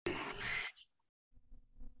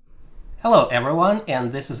Hello, everyone,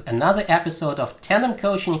 and this is another episode of Tandem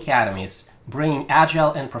Coaching Academies, bringing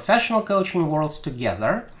agile and professional coaching worlds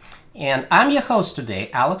together. And I'm your host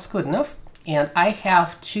today, Alex Kudnov, and I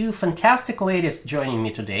have two fantastic ladies joining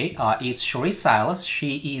me today. It's Cherie Silas.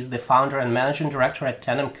 She is the founder and managing director at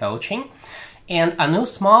Tandem Coaching, and Anu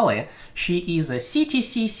Smalley. She is a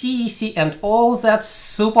CTC, CEC, and all that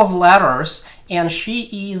soup of letters, and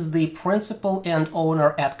she is the principal and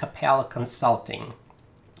owner at Capella Consulting.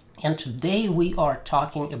 And today we are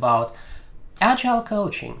talking about agile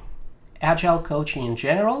coaching in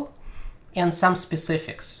general, and some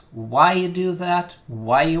specifics. Why you do that,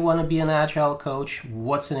 why you want to be an agile coach,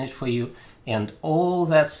 what's in it for you, and all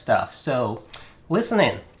that stuff. So listen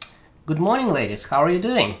in. Good morning, ladies. How are you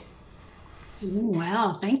doing?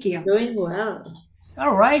 Wow, thank you. Doing well.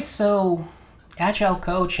 All right, so agile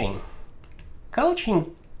coaching.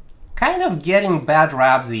 Coaching kind of getting bad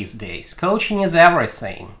rap these days. Coaching is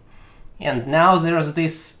everything. And now there's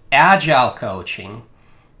this agile coaching.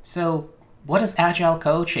 So, what is agile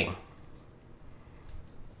coaching?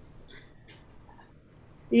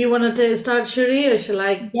 You want to start, Shuri, or shall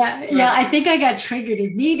I Yeah, start? I think I got triggered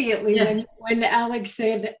immediately Yeah, when Alex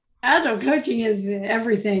said agile coaching is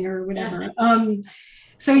everything or yeah. whatever.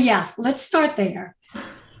 So yes, let's start there.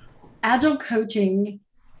 Agile coaching,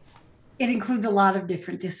 it includes a lot of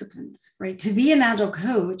different disciplines, right? To be an agile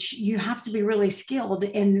coach, you have to be really skilled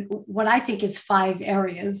in what I think is five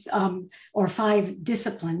areas or five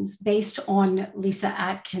disciplines based on Lisa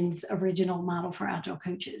Atkins' original model for agile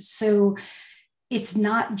coaches. So it's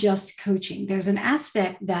not just coaching. There's an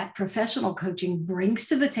aspect that professional coaching brings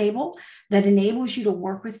to the table that enables you to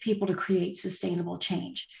work with people to create sustainable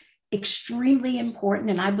change. Extremely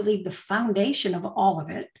important, and I believe the foundation of all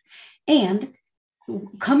of it. And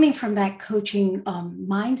coming from that coaching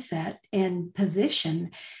mindset and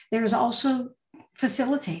position, there's also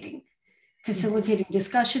facilitating. Facilitating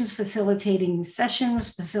discussions, facilitating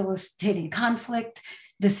sessions, facilitating conflict,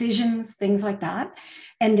 decisions, things like that.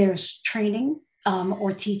 And there's training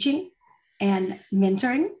or teaching and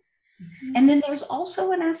mentoring. And then there's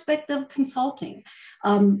also an aspect of consulting.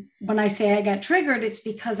 When I say I got triggered, it's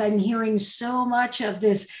because I'm hearing so much of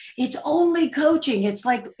this. It's only coaching. It's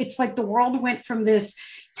like the world went from this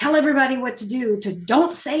tell everybody what to do to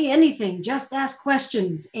don't say anything, just ask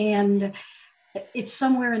questions. And it's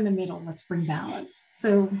somewhere in the middle. Let's bring balance.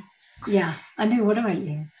 So yeah, I knew. What about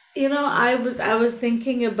you? I was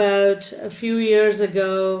thinking about a few years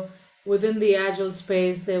ago within the agile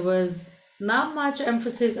space, there was not much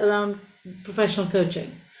emphasis around professional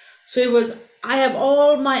coaching. So it was, I have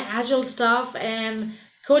all my agile stuff, and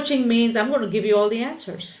coaching means I'm going to give you all the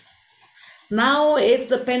answers. Now it's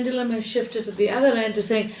the pendulum has shifted to the other end to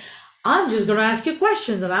saying, I'm just going to ask you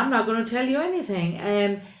questions and I'm not going to tell you anything.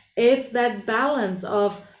 And it's that balance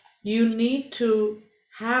of you need to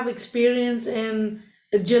have experience in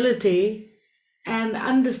agility and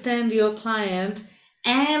understand your client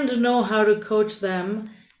and know how to coach them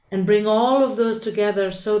and bring all of those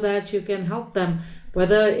together so that you can help them.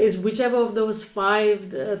 Whether it's whichever of those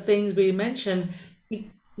five things we mentioned,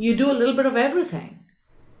 you do a little bit of everything.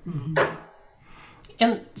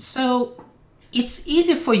 And so, it's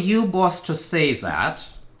easy for you, boss, to say that.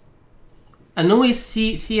 Anu is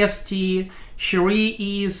CST, Cherie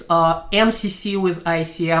is MCC with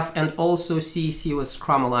ICF, and also CEC with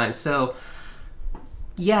Scrum Alliance. So,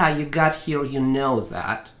 yeah, you got here, you know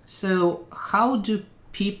that. So, how do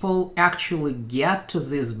people actually get to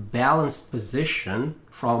this balanced position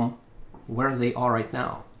from where they are right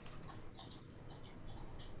now?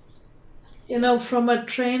 From a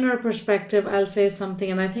trainer perspective, I'll say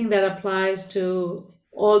something, and I think that applies to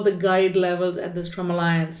all the guide levels at the Scrum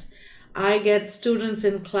Alliance. I get students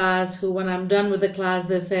in class who, when I'm done with the class,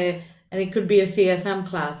 they say, and it could be a CSM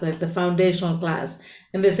class, like the foundational class,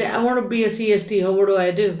 and they say, I want to be a CST, what do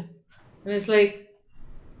I do? And it's like,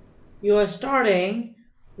 you are starting,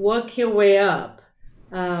 work your way up.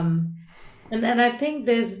 Um, and I think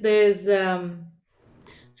there's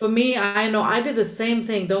for me, I know I did the same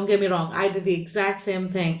thing. Don't get me wrong. I did the exact same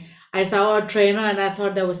thing. I saw a trainer and I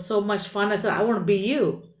thought that was so much fun. I said, I want to be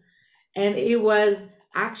you. And it was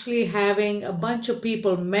actually having a bunch of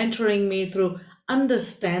people mentoring me through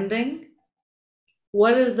understanding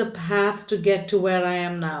what is the path to get to where I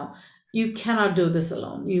am now. You cannot do this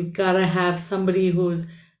alone. You gotta have somebody who's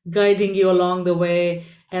guiding you along the way.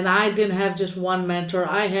 And I didn't have just one mentor,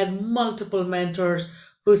 I had multiple mentors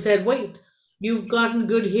who said, wait, you've gotten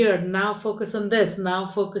good here. Now focus on this. Now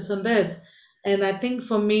focus on this. And I think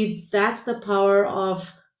for me, that's the power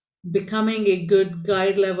of becoming a good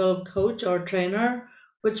guide level coach or trainer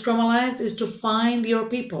with Scrum Alliance is to find your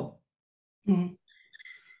people. Mhm.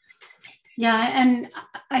 Yeah, and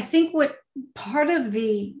I think what part of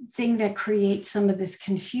the thing that creates some of this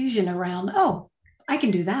confusion around, oh, I can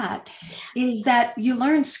do that, is that you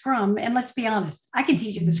learn Scrum. And let's be honest, I can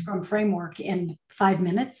teach you the Scrum framework in 5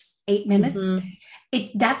 minutes, 8 minutes.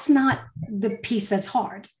 That's not the piece that's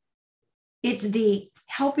hard. It's the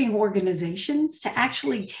helping organizations to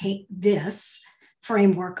actually take this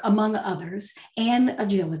framework, among others, and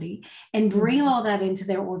agility, and bring all that into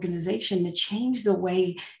their organization to change the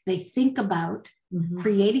way they think about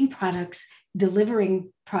creating products,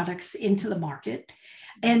 delivering products into the market.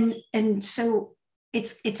 And so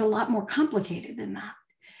it's a lot more complicated than that.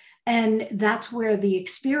 And that's where the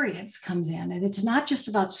experience comes in. And it's not just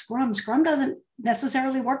about Scrum. Scrum doesn't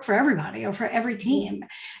necessarily work for everybody or for every team.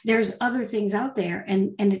 There's other things out there.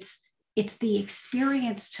 And it's the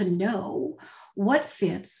experience to know what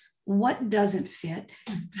fits, what doesn't fit,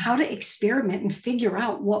 how to experiment and figure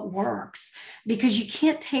out what works. Because you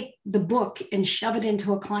can't take the book and shove it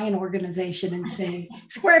into a client organization and say,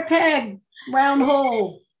 square peg, round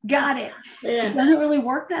hole, got it. Yeah. It doesn't really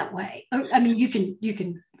work that way. I mean, you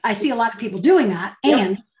can, I see a lot of people doing that,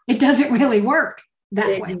 and it doesn't really work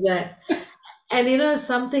that way. Exactly. And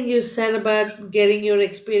something you said about getting your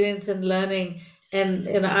experience and learning,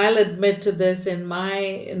 and I'll admit to this in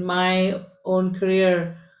my own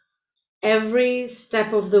career, every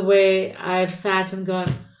step of the way I've sat and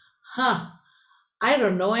gone, I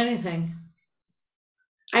don't know anything.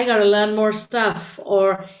 I got to learn more stuff.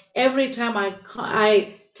 Or every time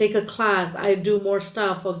I take a class, I do more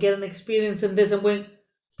stuff or get an experience in this. I'm going,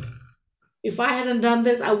 if I hadn't done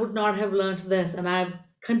this, I would not have learned this. And I've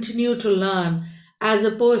continued to learn, as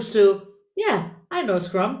opposed to, I know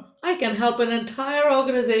Scrum. I can help an entire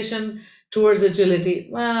organization towards agility.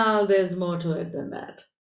 Well, there's more to it than that.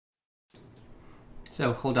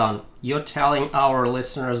 So hold on. You're telling our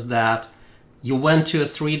listeners that you went to a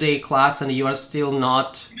 3-day class and you are still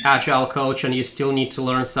not agile coach and you still need to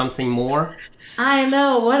learn something more? I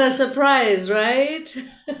know. What a surprise, right?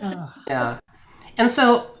 Yeah. And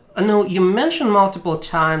so, you mentioned multiple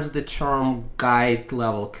times the term guide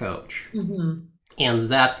level coach. And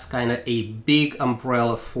that's kind of a big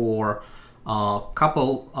umbrella for a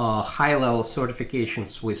couple high-level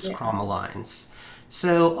certifications with Scrum Alliance.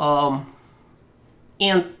 So,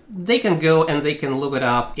 and they can go and they can look it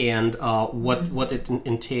up and what it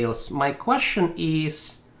entails. My question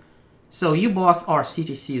is, so you both are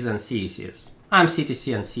CTCs and CECs. I'm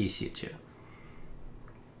CTC and CEC too.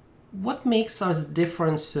 What makes us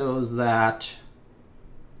different so that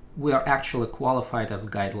we are actually qualified as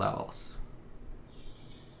guide levels?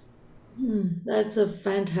 That's a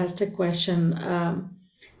fantastic question.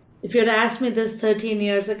 If you had asked me this 13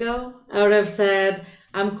 years ago, I would have said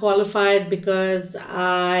I'm qualified because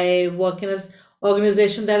I work in an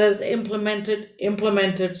organization that has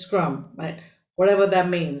implemented Scrum, right? Whatever that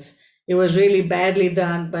means. It was really badly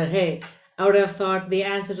done, but hey, I would have thought the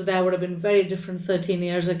answer to that would have been very different 13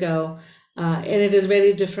 years ago. And it is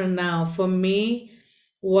very different now. For me,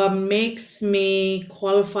 what makes me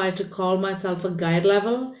qualified to call myself a guide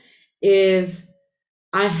level is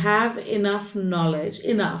I have enough knowledge,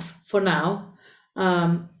 enough for now.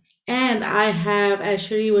 And I have, as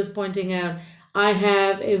Cherie was pointing out, I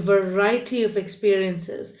have a variety of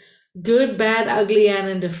experiences, good, bad, ugly, and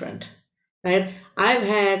indifferent, right? I've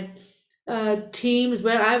had teams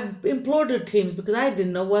where I've imploded teams because I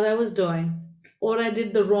didn't know what I was doing or I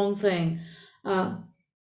did the wrong thing. And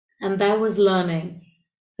that was learning.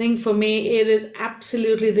 I think for me, it is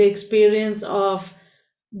absolutely the experience of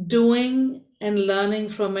doing and learning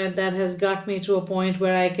from it that has got me to a point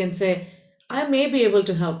where I can say, I may be able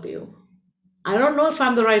to help you. I don't know if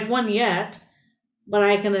I'm the right one yet, but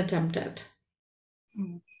I can attempt it.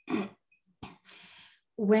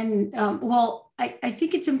 I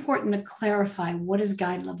think it's important to clarify, what does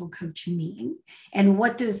guide level coach mean? And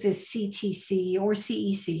what does this CTC or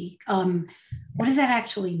CEC, what does that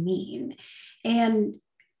actually mean? And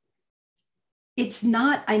it's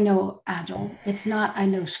not, I know Agile, it's not, I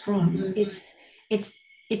know Scrum.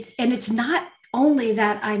 It's not only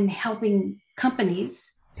that I'm helping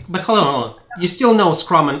companies. But hold on. You still know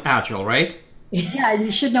Scrum and Agile, right? Yeah, you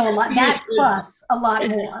should know a lot, that plus a lot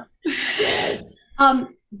more. Yes.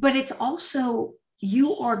 But it's also,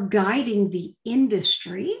 you are guiding the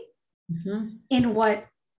industry in what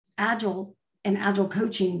Agile and Agile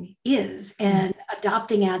coaching is, and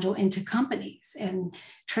adopting Agile into companies and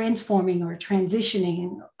transforming or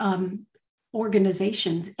transitioning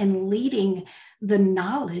organizations and leading the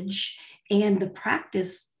knowledge and the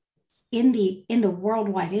practice in the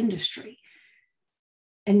worldwide industry.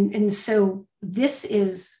 And so this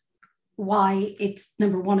is why it's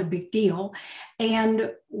number one, a big deal,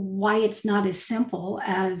 and why it's not as simple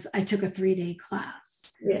as I took a 3-day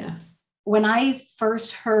class. Yeah. When I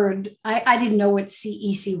first heard, I didn't know what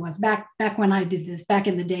CEC was back when I did this. Back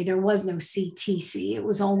in the day, there was no CTC.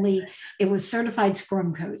 It was Certified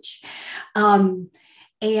Scrum Coach.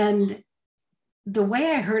 And the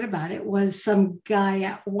way I heard about it was some guy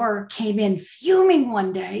at work came in fuming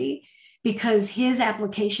one day because his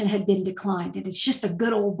application had been declined, and it's just a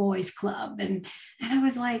good old boys club. And I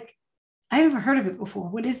was like, I never heard of it before.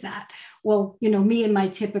 What is that? Well, me and my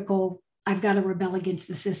typical, I've got to rebel against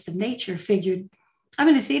the system nature, figured I'm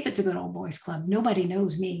going to see if it's a good old boys club. Nobody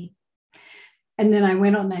knows me. And then I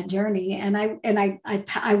went on that journey, and I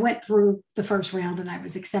went through the first round, and I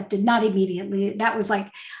was accepted, not immediately.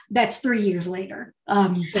 That's 3 years later.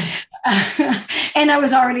 And I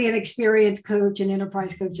was already an experienced coach and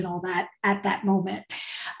enterprise coach and all that at that moment.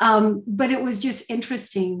 But it was just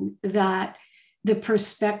interesting that the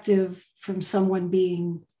perspective from someone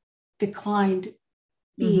being declined,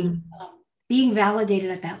 being validated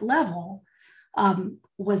at that level,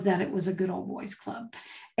 was that it was a good old boys club.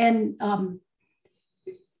 And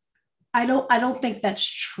I don't think that's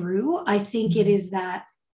true. I think it is that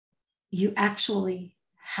you actually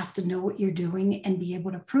have to know what you're doing and be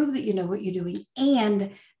able to prove that you know what you're doing,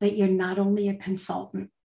 and that you're not only a consultant,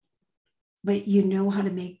 but you know how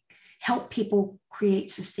to help people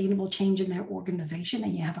create sustainable change in their organization,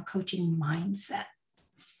 and you have a coaching mindset.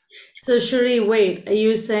 So Shuri, wait, are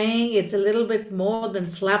you saying it's a little bit more than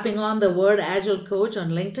slapping on the word agile coach on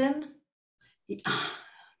LinkedIn?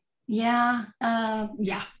 Yeah.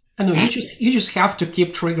 I know, you just have to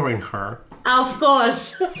keep triggering her. Of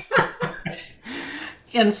course.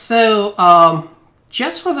 And so,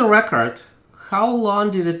 just for the record, how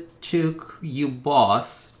long did it took you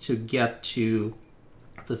both to get to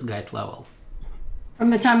this guide level? From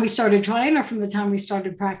the time we started trying, or from the time we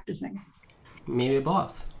started practicing? Maybe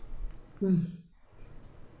both.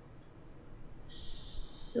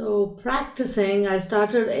 So practicing, I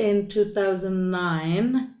started in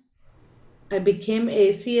 2009. I became a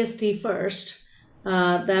CST first.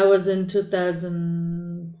 That was in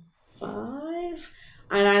 2005.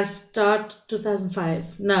 And I started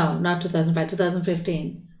 2005. No, not 2005,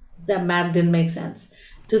 2015. That math didn't make sense.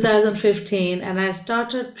 2015. And I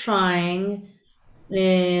started trying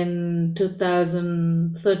in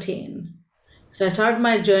 2013. So I started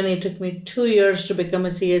my journey. It took me 2 years to become a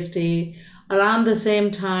CST. Around the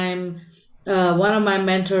same time, one of my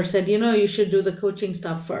mentors said, you should do the coaching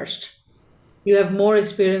stuff first. You have more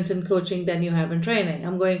experience in coaching than you have in training.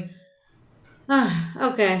 I'm going,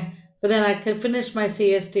 okay. But then I finished my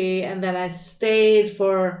CST, and then I stayed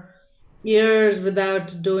for years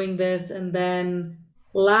without doing this. And then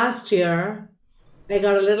last year, I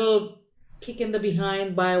got a little kick in the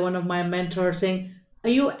behind by one of my mentors saying, are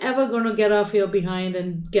you ever going to get off your behind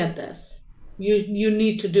and get this? You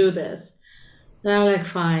need to do this. And I'm like,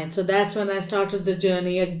 fine. So that's when I started the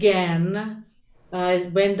journey again. I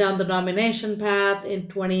went down the nomination path in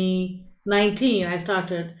 2019. I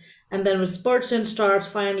started. And then with Sports and Stars,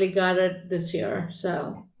 finally got it this year.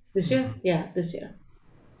 So this year? Yeah, this year.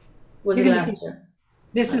 Was it last year?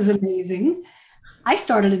 This is amazing. I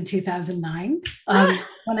started in 2009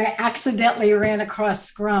 when I accidentally ran across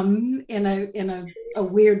Scrum in a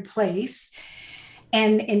weird place.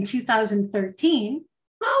 And in 2013,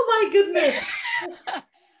 oh my goodness,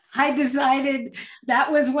 I decided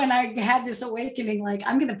that was when I had this awakening, like,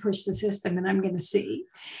 I'm going to push the system and I'm going to see.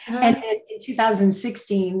 And then in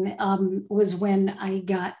 2016 was when I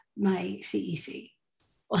got my CEC.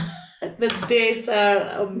 The dates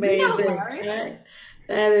are amazing.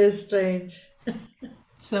 That is strange.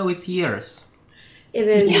 So it's years. It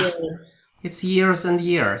is years. It's years and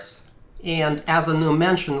years. And as Anu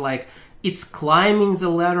mentioned, it's climbing the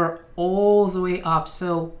ladder all the way up.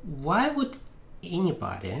 So why would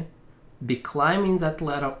anybody be climbing that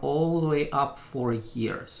ladder all the way up for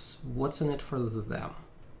years? What's in it for them?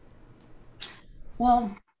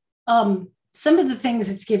 Well, some of the things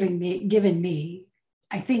it's given me,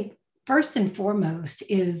 I think first and foremost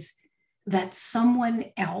is that someone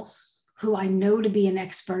else who I know to be an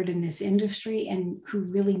expert in this industry and who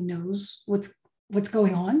really knows what's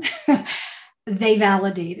going on, they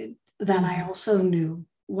validated that I also knew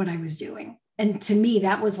what I was doing. And to me,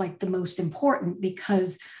 that was the most important,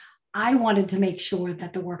 because I wanted to make sure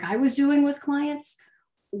that the work I was doing with clients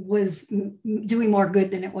was doing more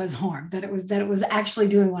good than it was harm, that it was actually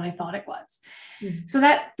doing what I thought it was. Mm-hmm. So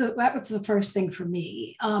that was the first thing for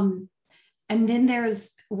me. And then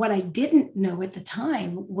there's what I didn't know at the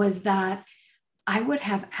time was that I would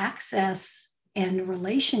have access and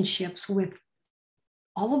relationships with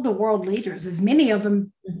all of the world leaders, as many of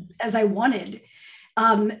them as I wanted.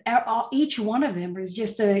 Each one of them was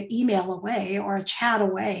just an email away or a chat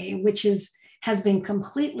away, which has been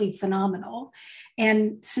completely phenomenal.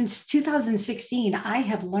 And since 2016, I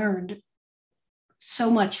have learned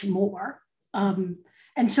so much more.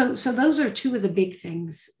 And so those are two of the big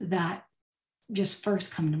things that just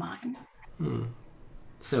first come to mind.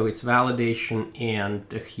 So it's validation and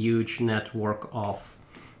a huge network of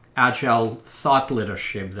agile thought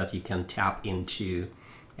leadership that you can tap into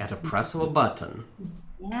at a press of a button.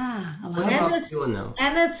 Yeah.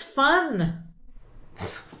 And it's fun.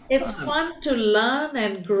 It's fun to learn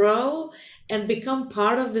and grow and become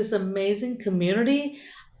part of this amazing community.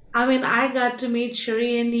 I mean, I got to meet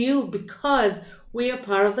Shri and you because we are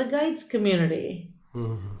part of the guides community.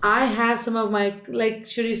 I have some of my, like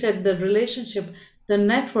Shri said, the relationship, the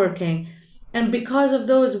networking. And because of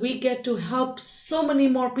those, we get to help so many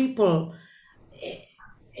more people.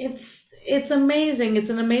 It's amazing. It's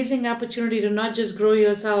an amazing opportunity to not just grow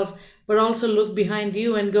yourself, but also look behind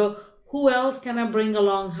you and go, who else can I bring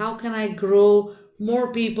along? How can I grow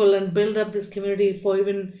more people and build up this community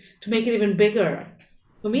to make it even bigger?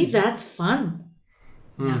 For me, that's fun.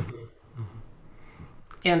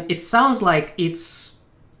 And it sounds like it's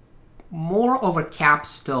more of a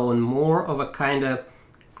capstone, more of a kind of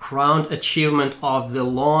crowned achievement of the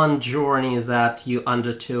long journey that you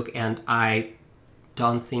undertook. And I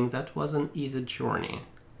don't think that was an easy journey.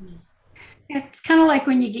 It's kind of like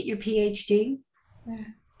when you get your PhD.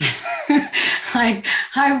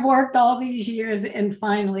 I've worked all these years, and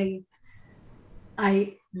finally,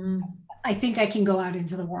 I think I can go out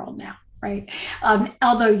into the world now, right?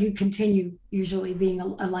 Although you continue usually being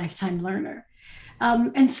a lifetime learner.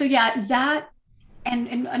 And so, yeah, that, and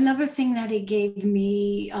another thing that it gave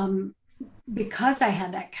me, because I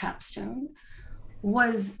had that capstone,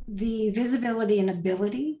 was the visibility and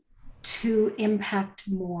ability to impact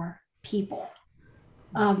more people.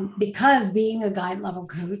 Because being a guide level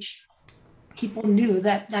coach, people knew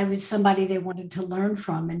that I was somebody they wanted to learn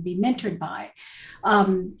from and be mentored by.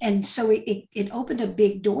 And so it opened a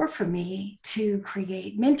big door for me to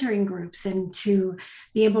create mentoring groups and to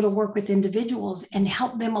be able to work with individuals and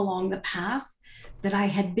help them along the path that I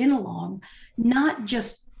had been along, not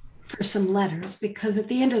just for some letters, because at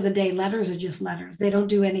the end of the day, letters are just letters. They don't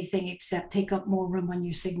do anything except take up more room on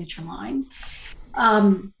your signature line.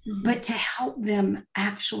 But to help them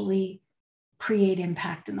actually create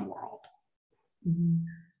impact in the world.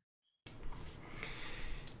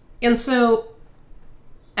 And so,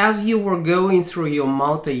 as you were going through your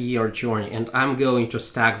multi-year journey, and I'm going to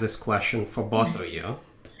stack this question for both of you,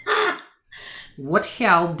 what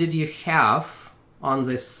help did you have on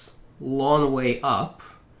this long way up,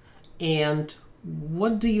 and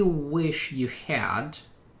what do you wish you had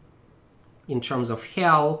in terms of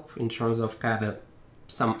help, in terms of kind of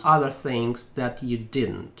some other things that you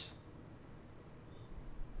didn't?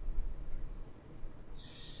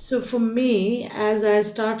 So for me, as I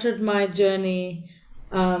started my journey,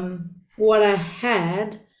 what I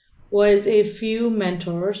had was a few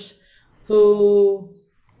mentors who,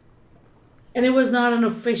 and it was not an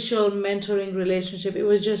official mentoring relationship. It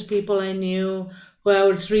was just people I knew who I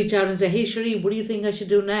would reach out and say, hey, Shri, what do you think I should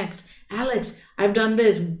do next? Alex, I've done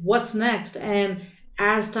this. What's next? And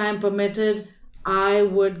as time permitted, I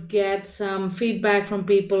would get some feedback from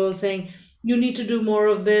people saying, you need to do more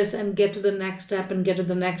of this and get to the next step and get to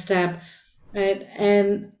the next step. Right?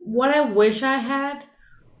 And what I wish I had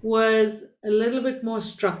was a little bit more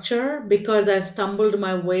structure, because I stumbled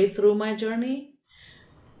my way through my journey.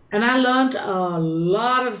 And I learned a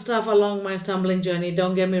lot of stuff along my stumbling journey,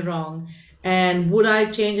 don't get me wrong. And would I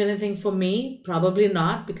change anything for me? Probably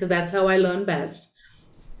not, because that's how I learn best.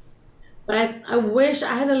 But I wish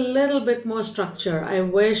I had a little bit more structure. I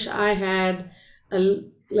wish I had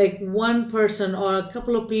like one person or a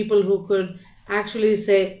couple of people who could actually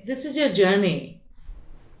say, this is your journey.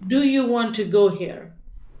 Do you want to go here?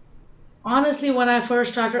 Honestly, when I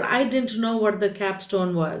first started, I didn't know what the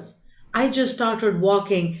capstone was. I just started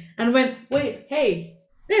walking and went, wait, hey,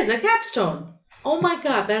 there's a capstone. Oh my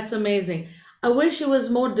God, that's amazing. I wish it was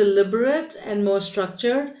more deliberate and more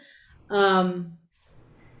structured. Why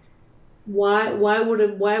would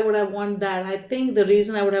I want that? I think the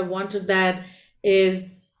reason I would have wanted that is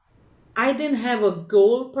I didn't have a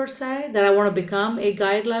goal per se that I want to become a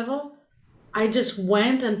guide level. I just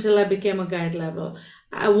went until I became a guide level.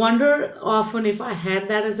 I wonder often if I had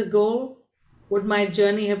that as a goal, would my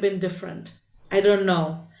journey have been different? I don't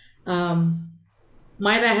know.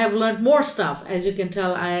 Might I have learned more stuff? As you can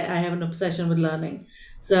tell, I have an obsession with learning.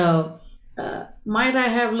 So might I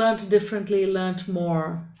have learned differently, learned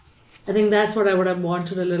more? I think that's what I would have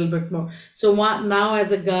wanted a little bit more. So now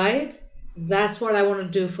as a guide, that's what I want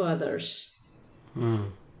to do for others.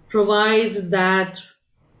 Provide that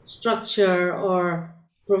structure or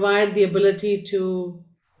provide the ability to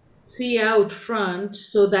see out front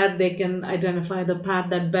so that they can identify the path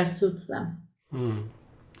that best suits them.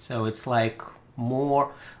 So it's like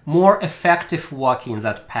more effective walking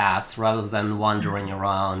that path rather than wandering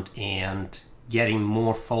around and getting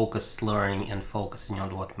more focused learning and focusing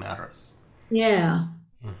on what matters. Yeah.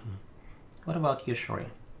 What about you, Shori?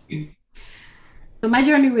 So my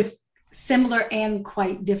journey was similar and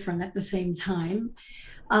quite different at the same time.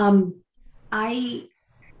 I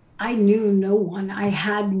I knew no one. I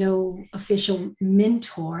had no official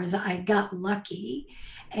mentors. I got lucky,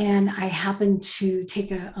 and I happened to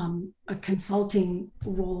take a consulting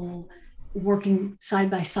role, working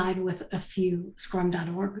side by side with a few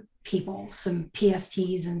Scrum.org people, some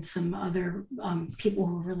PSTs, and some other people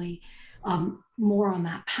who were really more on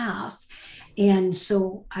that path. And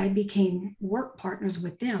so I became work partners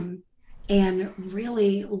with them and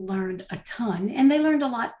really learned a ton. And they learned a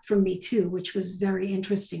lot from me too, which was very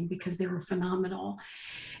interesting because they were phenomenal.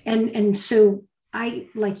 And so I,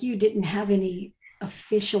 like you, didn't have any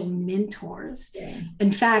official mentors. Yeah.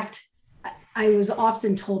 In fact, I was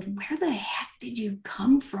often told, where the heck did you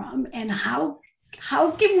come from? And how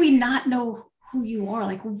can we not know who you are?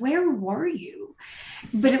 Like, where were you?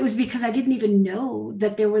 But it was because I didn't even know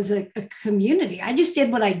that there was a community. I just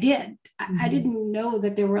did what I did. I didn't know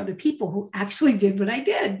that there were other people who actually did what I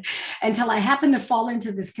did until I happened to fall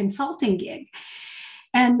into this consulting gig.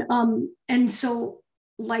 And so,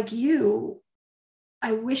 like you,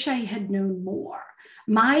 I wish I had known more.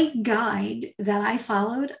 My guide that I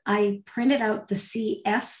followed, I printed out the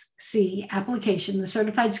CSC application, the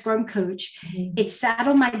Certified Scrum Coach. It sat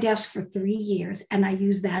on my desk for 3 years, and I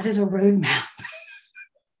used that as a roadmap.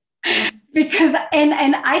 Because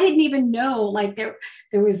and I didn't even know, like there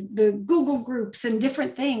was the Google groups and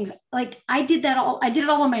different things. Like I did it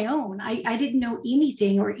all on my own. I didn't know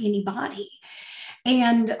anything or anybody.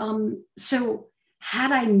 And so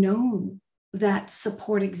had I known that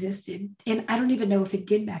support existed, and I don't even know if it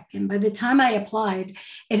did back then. By the time I applied,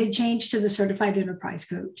 it had changed to the Certified Enterprise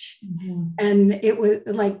Coach. And it was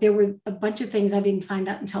like there were a bunch of things I didn't find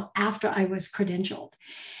out until after I was credentialed.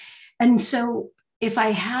 And so if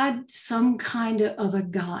I had some kind of a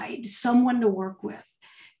guide, someone to work with,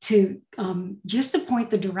 to just to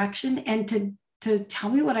point the direction and to tell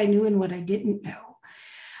me what I knew and what I didn't know,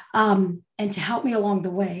 and to help me along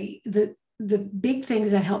the way, the big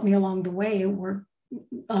things that helped me along the way were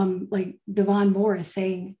like Devon Morris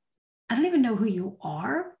saying, I don't even know who you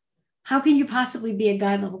are. How can you possibly be a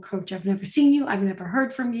guide level coach? I've never seen you. I've never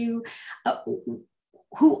heard from you.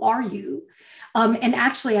 Who are you? And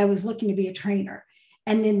actually, I was looking to be a trainer.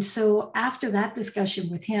 And then so after that discussion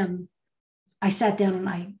with him, I sat down and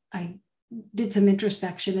I did some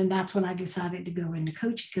introspection. And that's when I decided to go into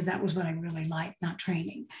coaching, because that was what I really liked, not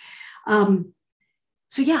training.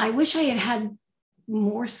 So yeah, I wish I had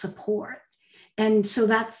more support. And so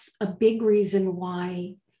that's a big reason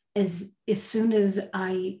why as soon as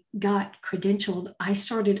I got credentialed, I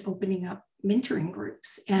started opening up mentoring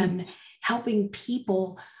groups and helping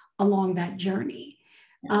people along that journey.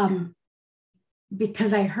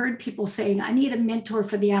 Because I heard people saying, I need a mentor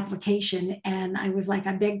for the application. And I was like,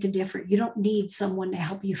 I beg to differ. You don't need someone to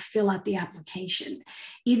help you fill out the application.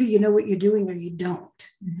 Either you know what you're doing or you don't.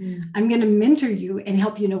 I'm going to mentor you and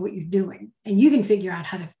help you know what you're doing. And you can figure out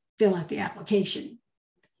how to fill out the application.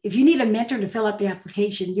 If you need a mentor to fill out the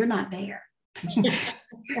application, you're not there.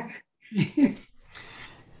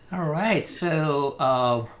 All right.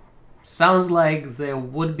 So, sounds like there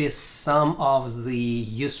would be some of the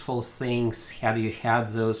useful things had you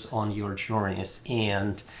had those on your journeys.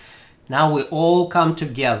 And now we all come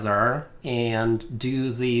together and do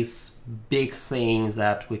these big things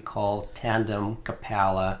that we call Tandem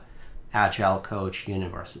Capella Agile Coach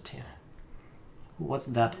University. What's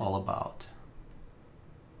that all about?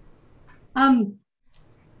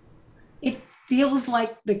 It feels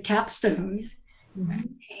like the capstone.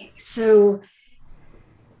 So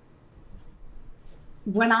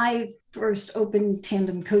when I first opened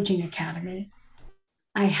Tandem Coaching Academy,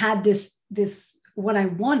 I had this what I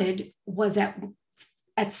wanted was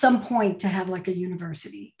at some point to have like a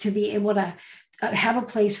university, to be able to have a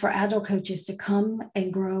place for Agile coaches to come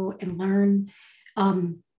and grow and learn,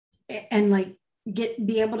 and like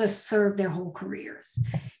be able to serve their whole careers.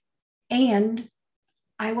 And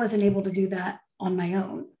I wasn't able to do that on my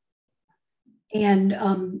own.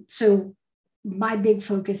 And so my big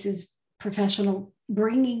focus is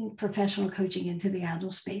bringing professional coaching into the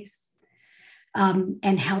Agile space.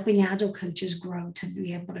 and helping agile coaches grow to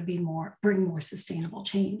be able to bring more sustainable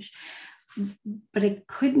change. But I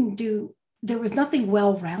couldn't do, there was nothing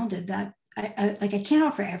well-rounded that I can't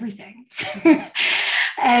offer everything.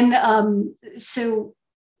 And so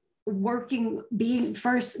being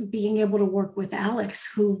able to work with Alex,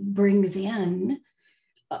 who brings in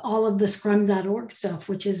all of the scrum.org stuff,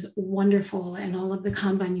 which is wonderful, and all of the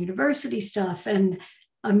Kanban University stuff, and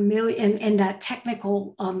and that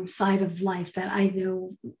technical side of life that I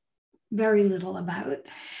know very little about.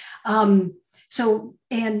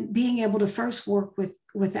 And being able to first work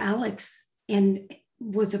with Alex and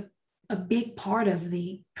was a big part of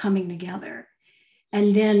the coming together.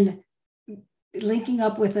 And then linking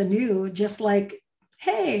up with Anu, just like,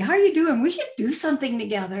 hey, how are you doing? We should do something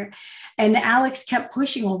together. And Alex kept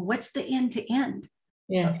pushing on what's the end to end.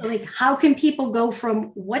 Yeah. Like, how can people go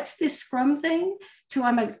from what's this Scrum thing to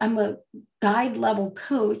I'm a guide level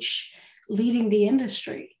coach leading the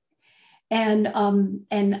industry. And Anu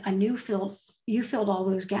you filled all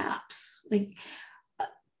those gaps. Like,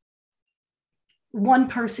 one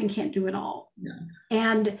person can't do it all. No.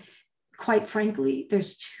 And quite frankly,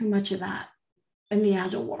 there's too much of that in the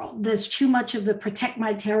agile world. There's too much of the protect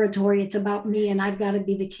my territory. It's about me and I've got to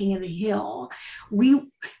be the king of the hill.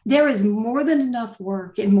 There is more than enough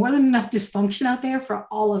work and more than enough dysfunction out there for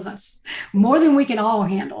all of us, more than we can all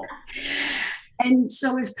handle. And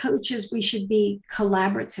so as coaches, we should be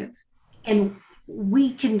collaborative, and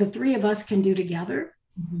the three of us can do together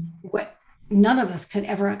what none of us could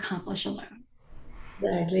ever accomplish alone.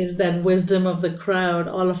 Exactly. It's that wisdom of the crowd.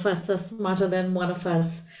 All of us are smarter than one of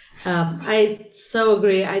us. I so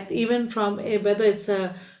agree. Even from whether it's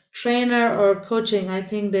a trainer or coaching, I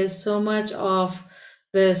think there's so much of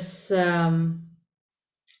this. Well,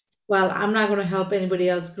 I'm not going to help anybody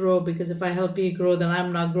else grow, because if I help you grow, then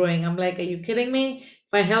I'm not growing. I'm like, are you kidding me?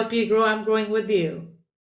 If I help you grow, I'm growing with you.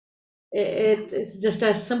 It's just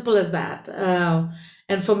as simple as that.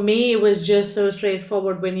 And for me, it was just so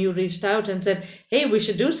straightforward when you reached out and said, hey, we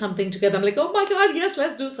should do something together. I'm like, oh my God, yes,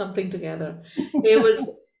 let's do something together. It was,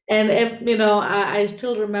 and I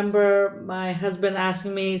still remember my husband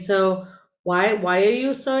asking me, so why are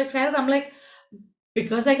you so excited? I'm like,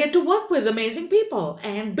 because I get to work with amazing people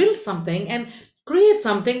and build something and create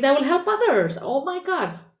something that will help others. Oh my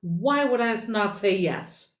God, why would I not say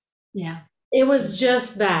yes? Yeah. It was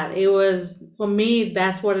just that. It was, for me,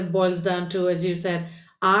 that's what it boils down to. As you said,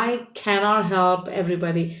 I cannot help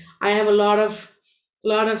everybody. I have a lot of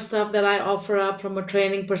stuff that I offer up from a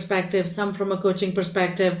training perspective, some from a coaching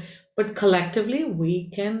perspective, but collectively we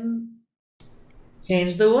can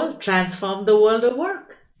change the world, transform the world of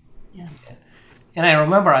work. Yes. And I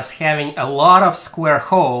remember us having a lot of square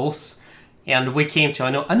holes, and we came to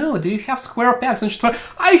Anu, do you have square pegs? And she's like,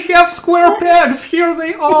 I have square pegs, here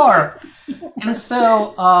they are. And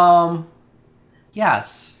so,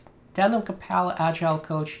 yes, Tandem Capella Agile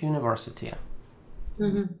Coach University.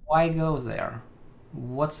 Mm-hmm. Why go there?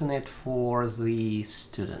 What's in it for the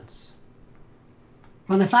students?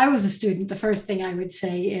 Well, if I was a student, the first thing I would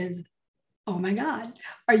say is, oh my God,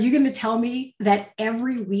 are you going to tell me that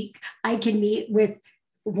every week I can meet with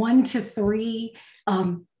 1 to 3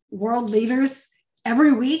 world leaders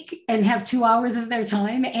every week and have 2 hours of their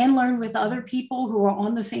time and learn with other people who are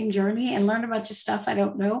on the same journey and learn a bunch of stuff I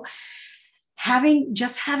don't know? Having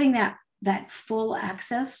that full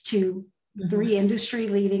access to 3 industry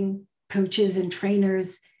leading coaches and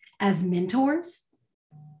trainers as mentors,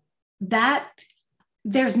 that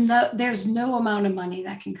there's no amount of money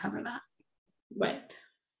that can cover that. Right.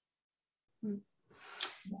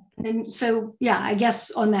 And so, yeah, I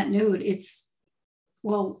guess on that note,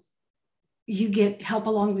 you get help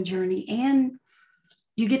along the journey, and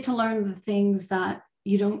you get to learn the things that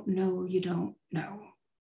you don't know,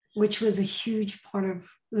 which was a huge part of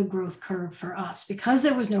the growth curve for us, because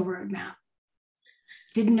there was no roadmap.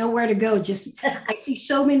 Didn't know where to go. I see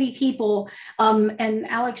so many people, and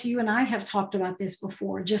Alex, you and I have talked about this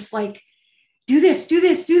before, just like, do this,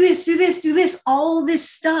 all this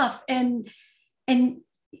stuff. And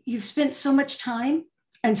you've spent so much time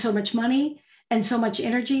and so much money and so much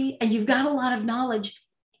energy, and you've got a lot of knowledge.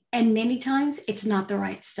 And many times it's not the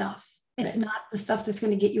right stuff. It's Right. not the stuff that's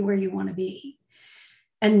going to get you where you want to be.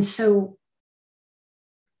 And so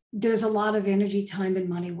there's a lot of energy, time, and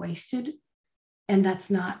money wasted. And that's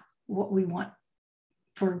not what we want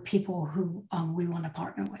for people who we want to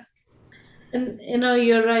partner with. And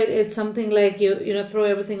you're right. It's something like you throw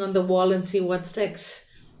everything on the wall and see what sticks.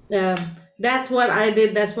 That's what I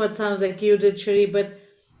did. That's what sounds like you did, Shri. But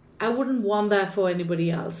I wouldn't want that for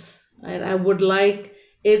anybody else. Right?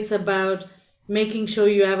 It's about making sure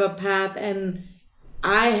you have a path, and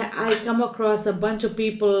I come across a bunch of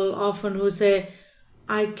people often who say,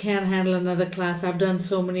 I can't handle another class. I've done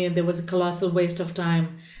so many and there was a colossal waste of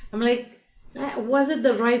time. I'm like, was it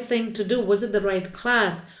the right thing to do? Was it the right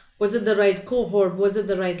class? Was it the right cohort? Was it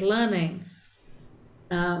the right learning?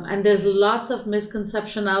 And there's lots of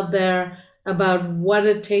misconception out there about what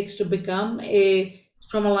it takes to become a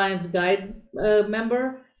Scrum Alliance Guide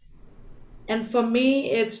member. And for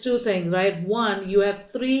me, it's two things, right? One, you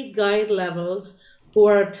have three guide levels who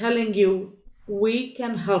are telling you, we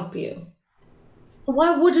can help you. So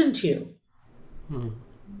why wouldn't you?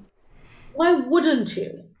 Why wouldn't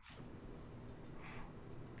you?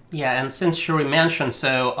 Yeah, and since Shuri mentioned,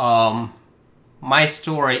 so my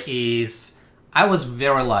story is I was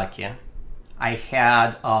very lucky. I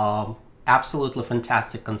had absolutely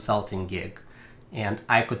fantastic consulting gig, and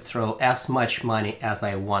I could throw as much money as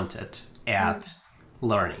I wanted at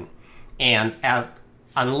learning. And as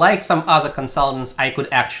unlike some other consultants, I could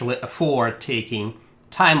actually afford taking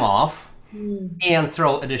time off and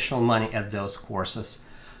throw additional money at those courses.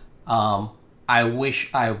 I wish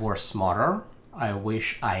I were smarter. I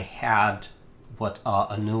wish I had what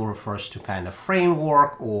Anu refers to kind of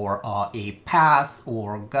framework or a path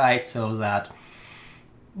or guide so that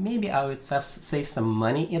maybe I would save some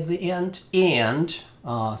money at the end and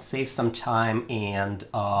save some time and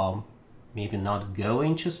maybe not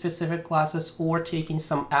going to specific classes or taking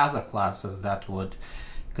some other classes that would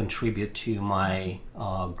contribute to my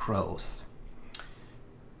growth.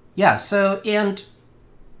 Yeah, so, and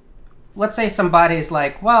let's say somebody is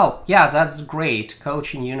like, well, yeah, that's great,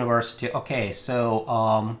 coaching university. Okay,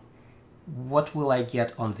 so what will I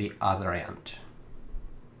get on the other end?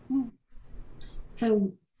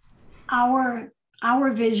 So our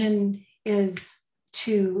vision is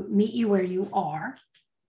to meet you where you are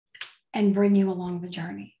and bring you along the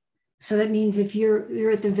journey. So that means if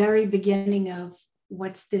you're at the very beginning of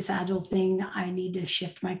what's this Agile thing, I need to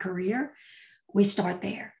shift my career, we start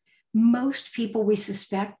there. Most people we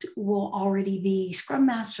suspect will already be Scrum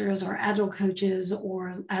Masters or Agile coaches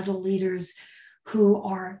or Agile leaders who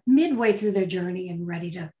are midway through their journey and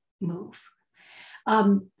ready to move.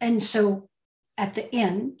 And so at the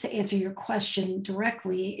end, to answer your question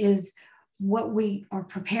directly, is what we are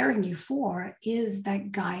preparing you for is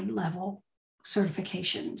that guide level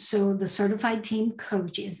certification. So the certified team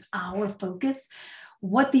coach is our focus.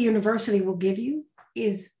 What the university will give you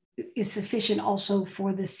is sufficient also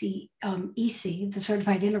for the EC, the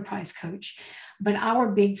certified enterprise coach. But our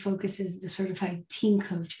big focus is the certified team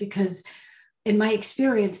coach, because in my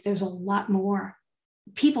experience, there's a lot more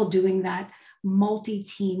people doing that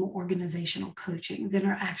multi-team organizational coaching than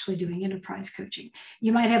are actually doing enterprise coaching.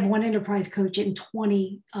 You might have one enterprise coach and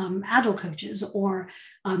 20 Agile coaches or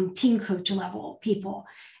team coach level people.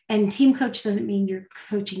 And team coach doesn't mean you're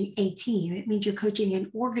coaching a team. It means you're coaching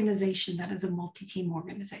an organization that is a multi-team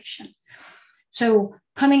organization. So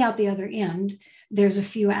coming out the other end, there's a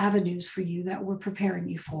few avenues for you that we're preparing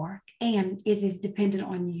you for. And it is dependent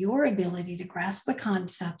on your ability to grasp the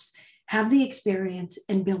concepts, have the experience,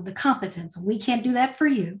 and build the competence. We can't do that for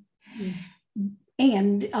you.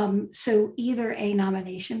 And so either a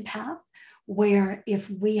nomination path, where if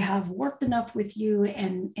we have worked enough with you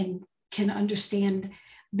and can understand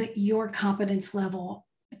that your competence level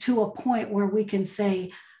to a point where we can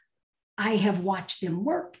say, I have watched them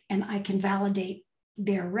work and I can validate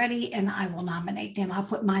they're ready and I will nominate them. I'll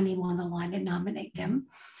put my name on the line and nominate them.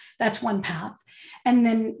 That's one path. And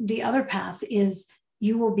then the other path is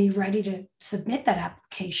you will be ready to submit that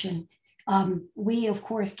application. We, of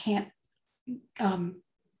course, can't,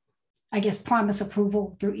 promise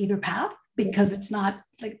approval through either path because it's not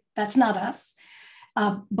like, that's not us.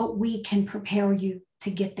 But we can prepare you to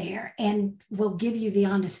get there and we'll give you the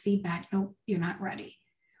honest feedback. No, you're not ready.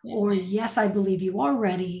 Or yes, I believe you are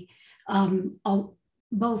ready,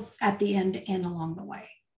 both at the end and along the way.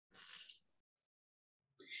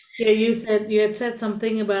 Yeah, you had said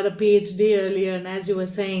something about a PhD earlier, and as you were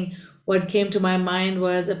saying, what came to my mind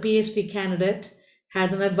was a PhD candidate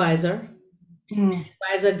has an advisor.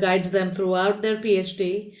 Advisor guides them throughout their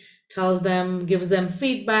PhD, gives them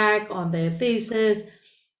feedback on their thesis,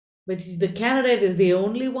 but the candidate is the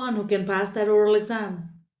only one who can pass that oral exam.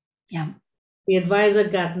 Yeah. The advisor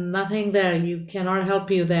got nothing there. You cannot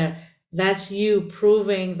help you there. That's you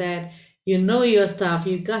proving that you know your stuff,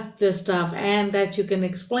 you got this stuff, and that you can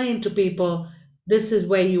explain to people, this is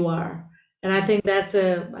where you are. And I think that's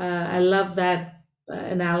I love that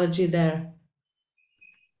analogy there.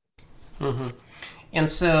 Mm-hmm. And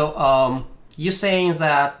so you're saying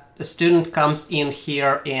that a student comes in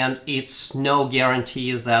here and it's no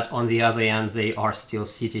guarantees that on the other end they are still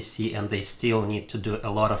CTC and they still need to do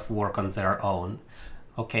a lot of work on their own.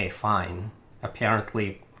 okay, fine.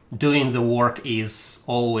 Apparently, doing the work is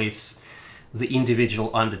always the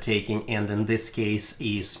individual undertaking, and in this case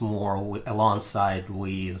is more alongside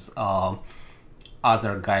with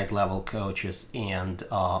other guide level coaches and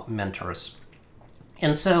mentors.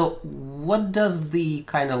 And so what does the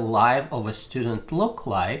kind of life of a student look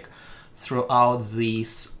like throughout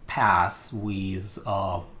this path with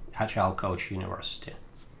Agile Coach University?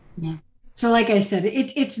 Yeah. So like I said,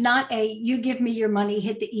 it's not you give me your money,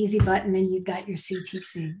 hit the easy button, and you've got your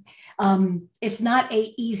CTC. It's not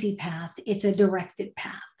a easy path. It's a directed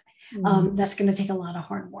path. That's going to take a lot of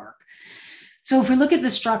hard work. So if we look at the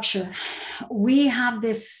structure, we have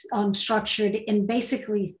this structured in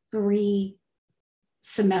basically 3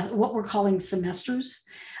 what we're calling semesters.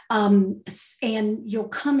 And you'll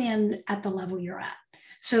come in at the level you're at.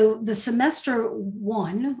 So the semester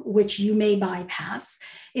 1, which you may bypass,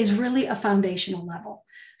 is really a foundational level.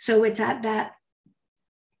 So it's at that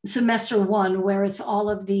semester 1 where it's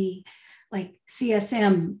all of the like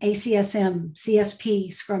CSM, ACSM,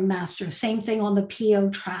 CSP, Scrum Master, same thing on the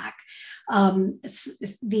PO track,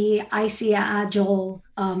 the IC Agile,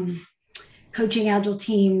 coaching Agile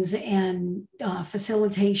teams and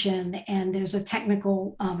facilitation, and there's a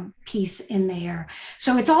technical piece in there.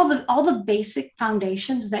 So it's all the basic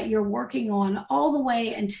foundations that you're working on all the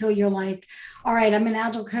way until you're like, all right, I'm an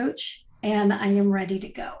Agile coach and I am ready to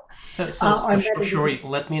go. Shuri,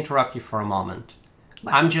 let me interrupt you for a moment.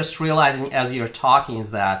 Wow. I'm just realizing as you're talking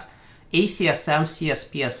is that ACSM,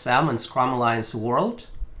 CSPSM, and Scrum Alliance world,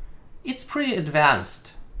 it's pretty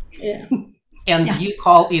advanced. Yeah. And you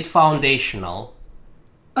call it foundational.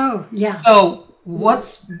 Oh, yeah. So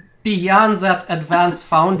what's beyond that advanced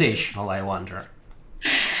foundational, I wonder?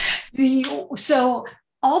 So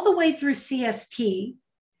all the way through CSP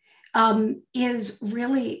is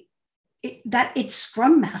really it's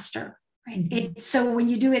Scrum Master, right? Mm-hmm. So when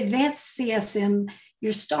you do advanced CSM,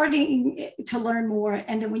 you're starting to learn more.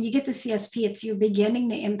 And then when you get to CSP, you're beginning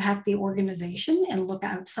to impact the organization and look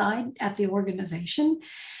outside at the organization.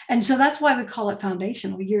 And so that's why we call it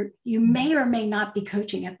foundational. You may or may not be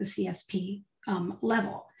coaching at the CSP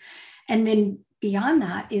level. And then beyond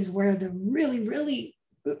that is where the really, really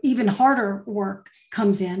even harder work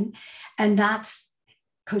comes in. And that's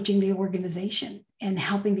coaching the organization and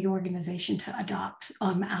helping the organization to adopt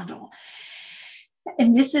Agile.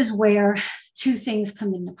 And this is where 2 things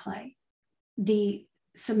come into play. The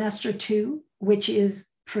semester 2, which is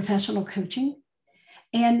professional coaching.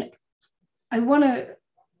 And I want to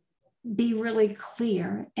be really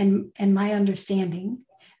clear in my understanding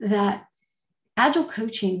that Agile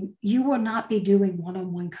coaching, you will not be doing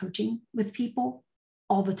one-on-one coaching with people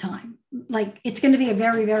all the time. Like it's going to be a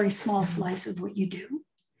very, very small slice of what you do.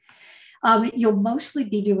 You'll mostly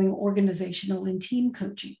be doing organizational and team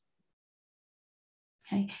coaching.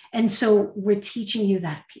 Okay. And so we're teaching you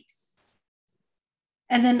that piece.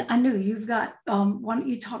 And then Anu, you've got, why don't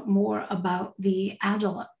you talk more about the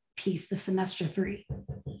Agile piece, the semester 3?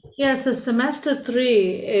 Yeah, so semester 3,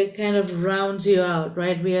 it kind of rounds you out,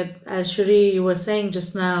 right? We had, as Shuri, you were saying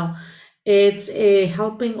just now, it's a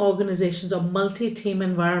helping organizations or multi-team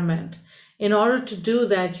environment. In order to do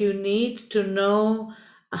that, you need to know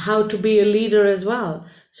how to be a leader as well.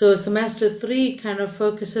 So semester 3 kind of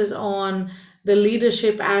focuses on the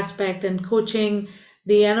leadership aspect and coaching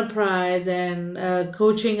the enterprise and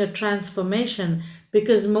coaching a transformation,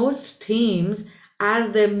 because most teams,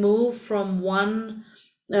 as they move from one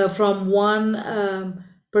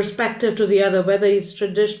perspective to the other, whether it's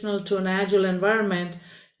traditional to an Agile environment,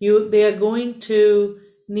 they are going to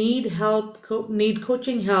need help, need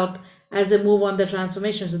coaching help as they move on the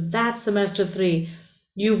transformation. So that's semester 3.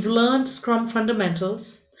 You've learned Scrum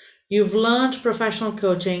fundamentals, you've learned professional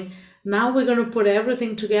coaching. Now we're going to put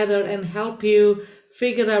everything together and help you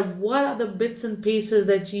figure out what are the bits and pieces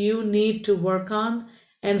that you need to work on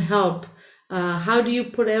and help. How do you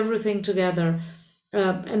put everything together?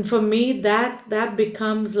 And for me, that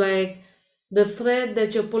becomes like the thread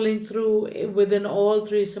that you're pulling through within all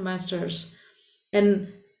 3 semesters.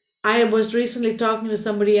 And I was recently talking to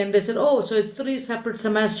somebody and they said, oh, so it's 3 separate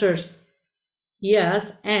semesters.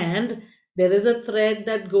 Yes, and there is a thread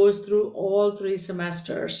that goes through all 3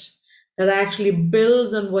 semesters that actually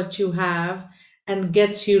builds on what you have and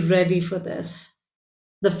gets you ready for this,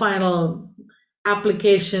 the final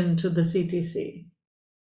application to the CTC.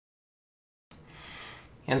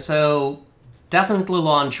 And so definitely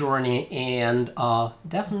long journey and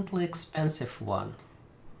definitely expensive one.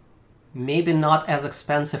 Maybe not as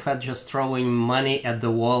expensive as just throwing money at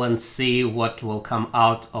the wall and see what will come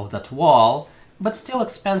out of that wall, but still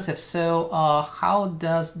expensive. So, how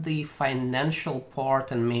does the financial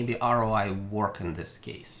part and maybe ROI work in this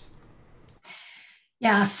case?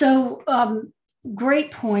 Yeah, so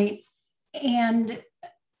great point. And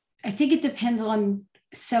I think it depends on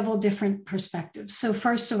several different perspectives. So,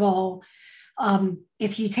 first of all,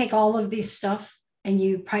 if you take all of this stuff and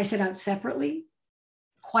you price it out separately,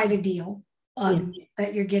 quite a deal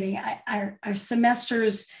that you're getting. Our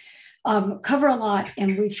semesters cover a lot,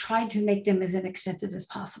 and we've tried to make them as inexpensive as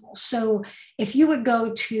possible. So if you would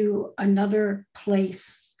go to another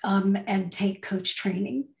place and take coach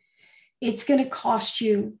training, it's going to cost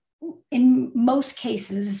you, in most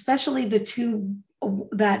cases, especially the two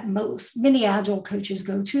that many agile coaches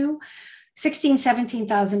go to,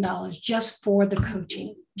 $16,000-$17,000 just for the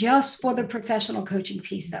coaching, just for the professional coaching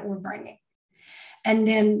piece that we're bringing. And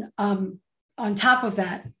then on top of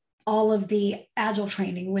that, all of the agile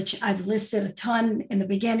training, which I've listed a ton in the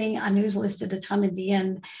beginning, Anu's listed a ton in the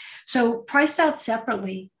end. So priced out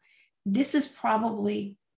separately, this is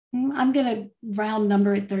probably, I'm going to round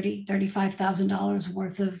number at $30,000, $35,000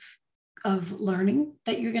 worth of learning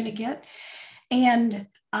that you're going to get. And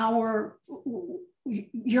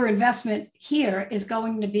your investment here is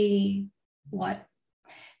going to be what?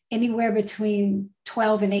 Anywhere between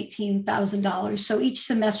 $12,000 and $18,000. So each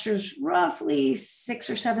semester is roughly $6,000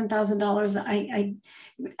 or $7,000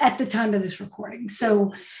 at the time of this recording.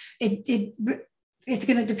 So it's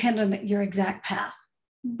going to depend on your exact path,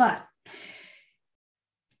 but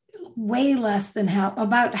way less than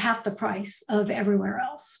about half the price of everywhere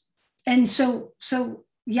else. And so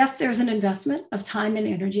yes, there's an investment of time and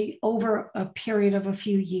energy over a period of a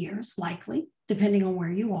few years, likely, depending on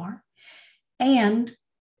where you are. And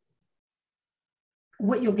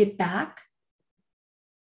what you'll get back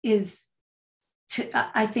is,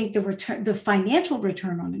 I think the financial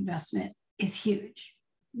return on investment is huge.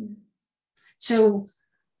 So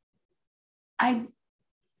how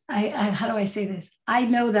do I say this? I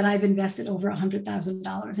know that I've invested over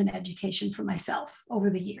 $100,000 in education for myself over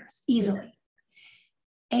the years, easily.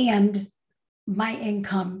 And my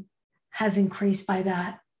income has increased by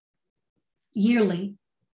that yearly.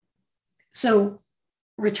 So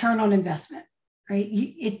return on investment.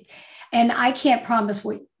 Right? And I can't promise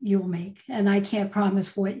what you'll make, and I can't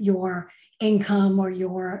promise what your income or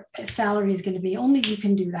your salary is going to be. Only you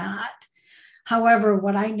can do that. However,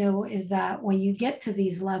 what I know is that when you get to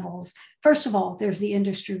these levels, first of all, there's the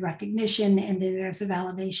industry recognition, and then there's a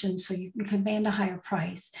validation, so you can command a higher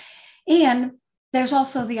price. And there's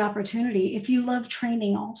also the opportunity, if you love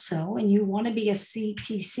training also, and you want to be a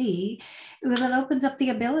CTC, that opens up the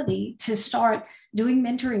ability to start doing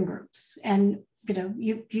mentoring groups. And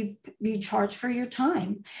you charge for your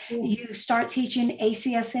time. Yeah. You start teaching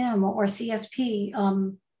ACSM or CSP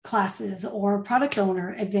classes, or product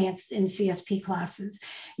owner advanced in CSP classes.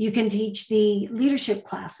 You can teach the leadership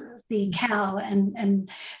classes, the CAL, and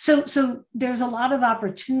so there's a lot of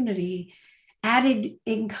opportunity, added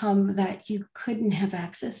income that you couldn't have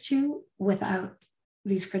access to without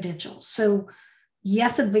these credentials. So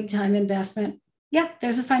yes, a big time investment. Yeah,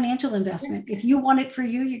 there's a financial investment. If you want it for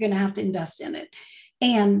you, you're going to have to invest in it,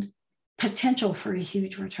 and potential for a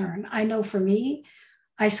huge return. I know for me,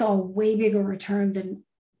 I saw a way bigger return than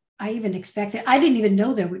I even expected. I didn't even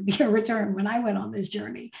know there would be a return when I went on this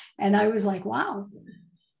journey. And I was like, wow.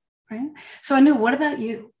 Right. So Anu, what about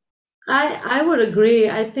you? I would agree.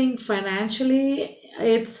 I think financially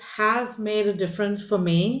it has made a difference for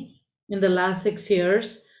me in the last 6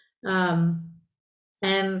 years.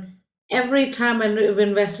 And every time I've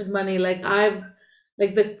invested money, like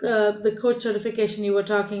the coach certification you were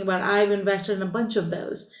talking about, I've invested in a bunch of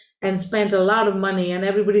those and spent a lot of money. And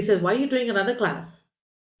everybody says, why are you doing another class?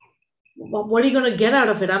 What are you going to get out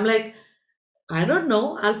of it? I'm like, I don't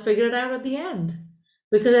know. I'll figure it out at the end.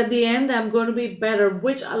 Because at the end, I'm going to be better,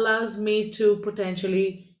 which allows me to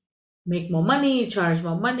potentially make more money, charge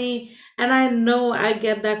more money. And I know I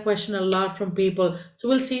get that question a lot from people. So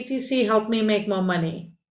will CTC help me make more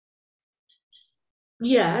money?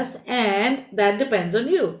 Yes, and that depends on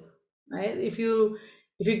you, right? If you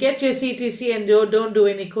get your CTC and don't do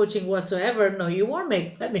any coaching whatsoever, no, you won't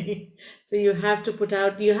make money. So you have to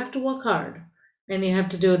you have to work hard, and you have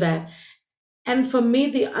to do that. And for me,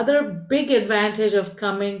 the other big advantage of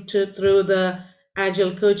coming through the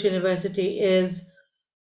Agile Coach University is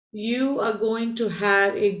you are going to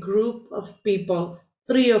have a group of people,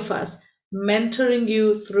 3 of us, mentoring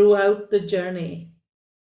you throughout the journey.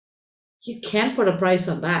 You can't put a price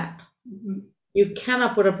on that. Mm-hmm. You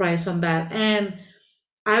cannot put a price on that. And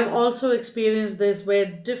I've also experienced this where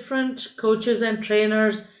different coaches and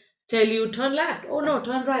trainers tell you, turn left. Oh no,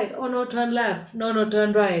 turn right. Oh no, turn left. No,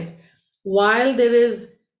 turn right. while there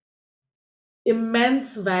is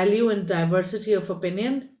immense value in diversity of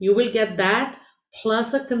opinion, you will get that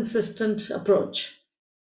plus a consistent approach.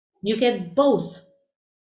 You get both.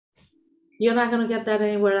 You're not going to get that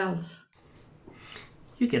anywhere else.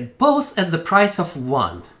 You get both at the price of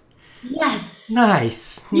one. Yes.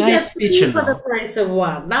 Nice. You Nice get speech, two for the price of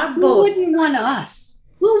one, not Who both. wouldn't want us?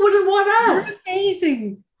 Who wouldn't want We're us?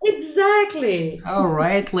 amazing. Exactly. All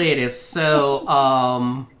right, ladies. So,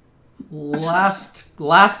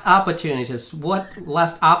 last opportunities.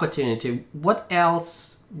 Last opportunity? What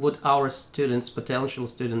else would our students, potential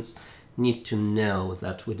students, need to know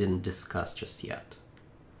that we didn't discuss just yet?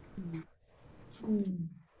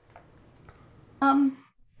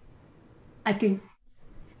 I think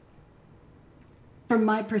from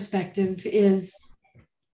my perspective is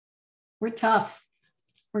we're tough.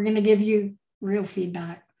 We're going to give you real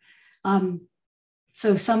feedback.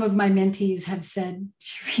 So some of my mentees have said,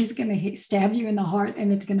 she's going to stab you in the heart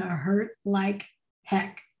and it's going to hurt like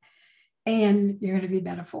heck. And you're going to be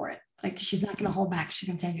better for it. Like she's not going to hold back. She's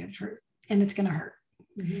going to tell you the truth and it's going to hurt.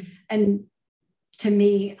 Mm-hmm. And to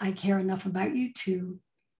me, I care enough about you to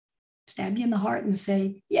stab you in the heart and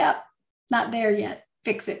say, yeah, not there yet.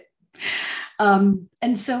 Fix it.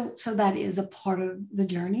 And so that is a part of the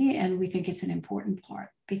journey. And we think it's an important part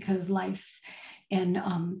because life and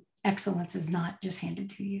excellence is not just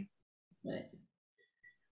handed to you. Right.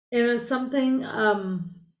 It is something, and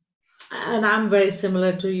I'm very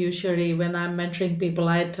similar to you, Shari. When I'm mentoring people,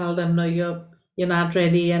 I tell them, no, you're not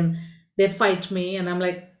ready. And they fight me. And I'm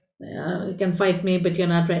like, you can fight me, but you're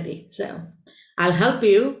not ready. So I'll help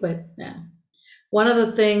you, but yeah. One of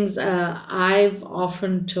the things I've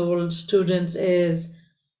often told students is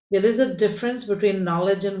there is a difference between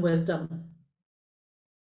knowledge and wisdom.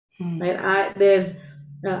 Right?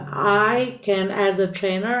 I can, as a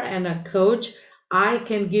trainer and a coach, I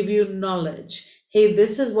can give you knowledge. Hey,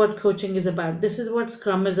 this is what coaching is about. This is what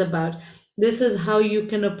Scrum is about. This is how you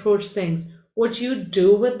can approach things. What you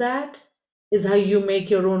do with that is how you make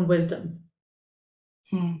your own wisdom.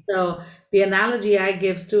 So the analogy I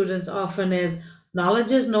give students often is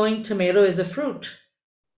knowledge is knowing tomato is a fruit.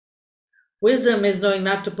 Wisdom is knowing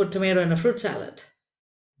not to put tomato in a fruit salad.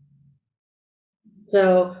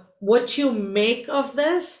 So what you make of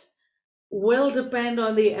this will depend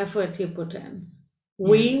on the effort you put in.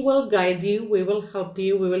 We will guide you. We will help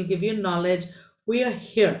you. We will give you knowledge. We are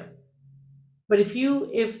here. But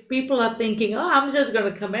if people are thinking, oh, I'm just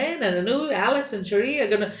going to come in and Anu, Alex and Shari are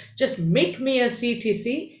going to just make me a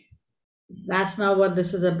CTC, that's not what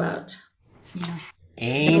this is about. Yeah.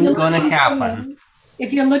 Ain't gonna happen.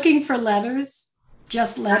 If you're looking for letters,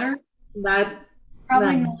 just letters,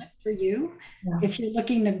 probably not for you. Yeah. If you're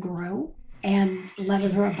looking to grow and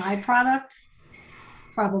letters are a byproduct,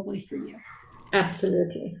 probably for you.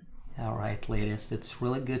 Absolutely. All right, ladies, it's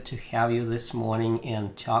really good to have you this morning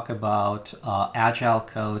and talk about Agile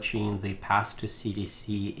coaching, the path to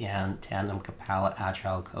CTC, and Tandem Capella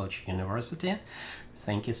Agile Coach University.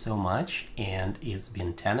 Thank you so much. And it's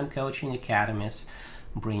been Tandem Coaching Academies,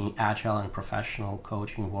 bringing Agile and professional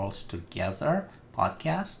coaching worlds together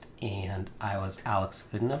podcast. And I was Alex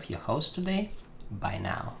Goodenough, your host today. Bye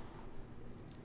now.